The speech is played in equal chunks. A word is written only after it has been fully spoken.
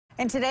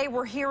And today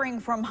we're hearing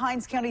from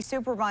Hinds County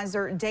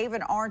Supervisor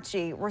David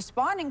Archie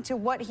responding to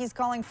what he's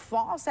calling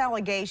false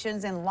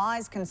allegations and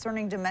lies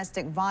concerning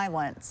domestic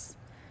violence.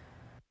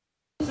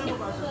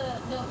 Supervisor,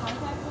 no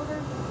contact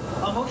order?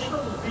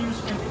 emotional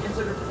abuse can be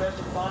considered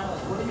domestic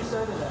violence. What do you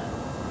say to that?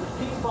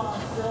 The peace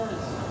bond says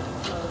that.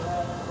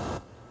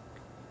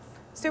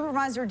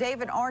 Supervisor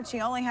David Archie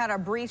only had a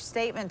brief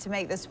statement to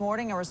make this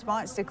morning in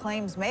response to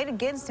claims made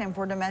against him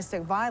for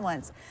domestic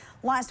violence.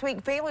 Last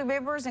week, family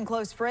members and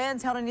close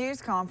friends held a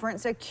news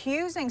conference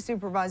accusing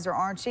Supervisor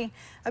Archie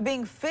of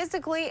being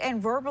physically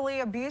and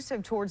verbally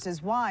abusive towards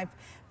his wife.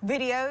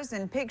 Videos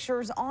and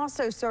pictures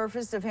also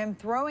surfaced of him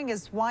throwing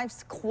his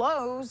wife's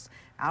clothes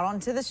out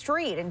onto the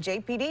street and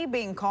JPD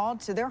being called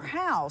to their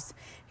house.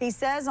 He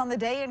says on the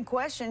day in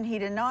question, he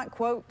did not,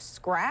 quote,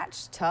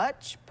 scratch,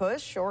 touch,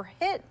 push, or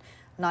hit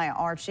Nia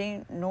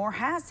Archie, nor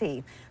has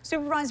he.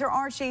 Supervisor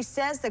Archie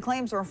says the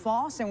claims were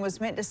false and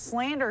was meant to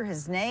slander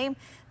his name,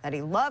 that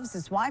he loves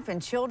his wife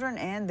and children,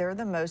 and they're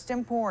the most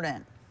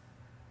important.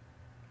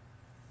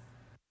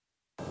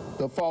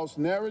 The false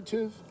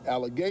narrative,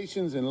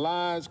 allegations, and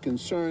lies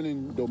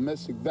concerning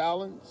domestic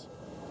violence,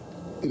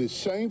 it is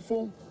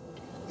shameful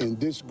and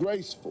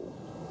disgraceful.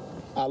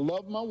 I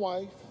love my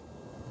wife,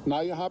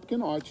 Nia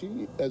Hopkins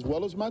Archie, as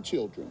well as my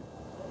children.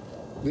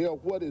 They are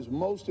what is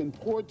most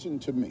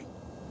important to me.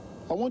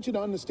 I want you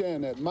to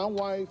understand that my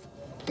wife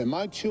and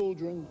my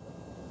children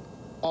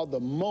are the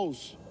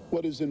most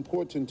what is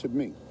important to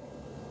me.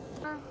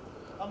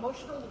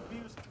 Emotional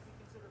abuse can be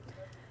considered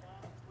domestic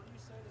violence. What do you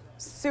say to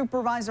that?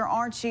 Supervisor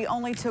Archie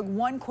only took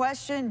one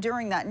question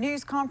during that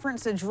news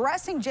conference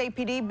addressing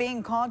JPD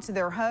being called to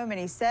their home, and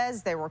he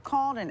says they were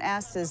called and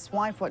asked his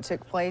wife what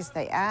took place.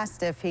 They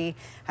asked if he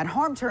had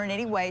harmed her in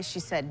any way. She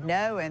said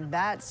no, and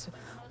that's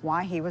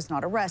why he was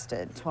not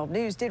arrested. 12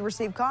 News did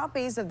receive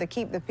copies of the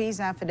Keep the Peace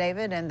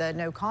affidavit and the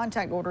no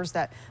contact orders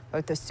that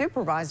both the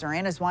supervisor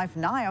and his wife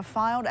Nia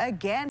filed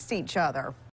against each other.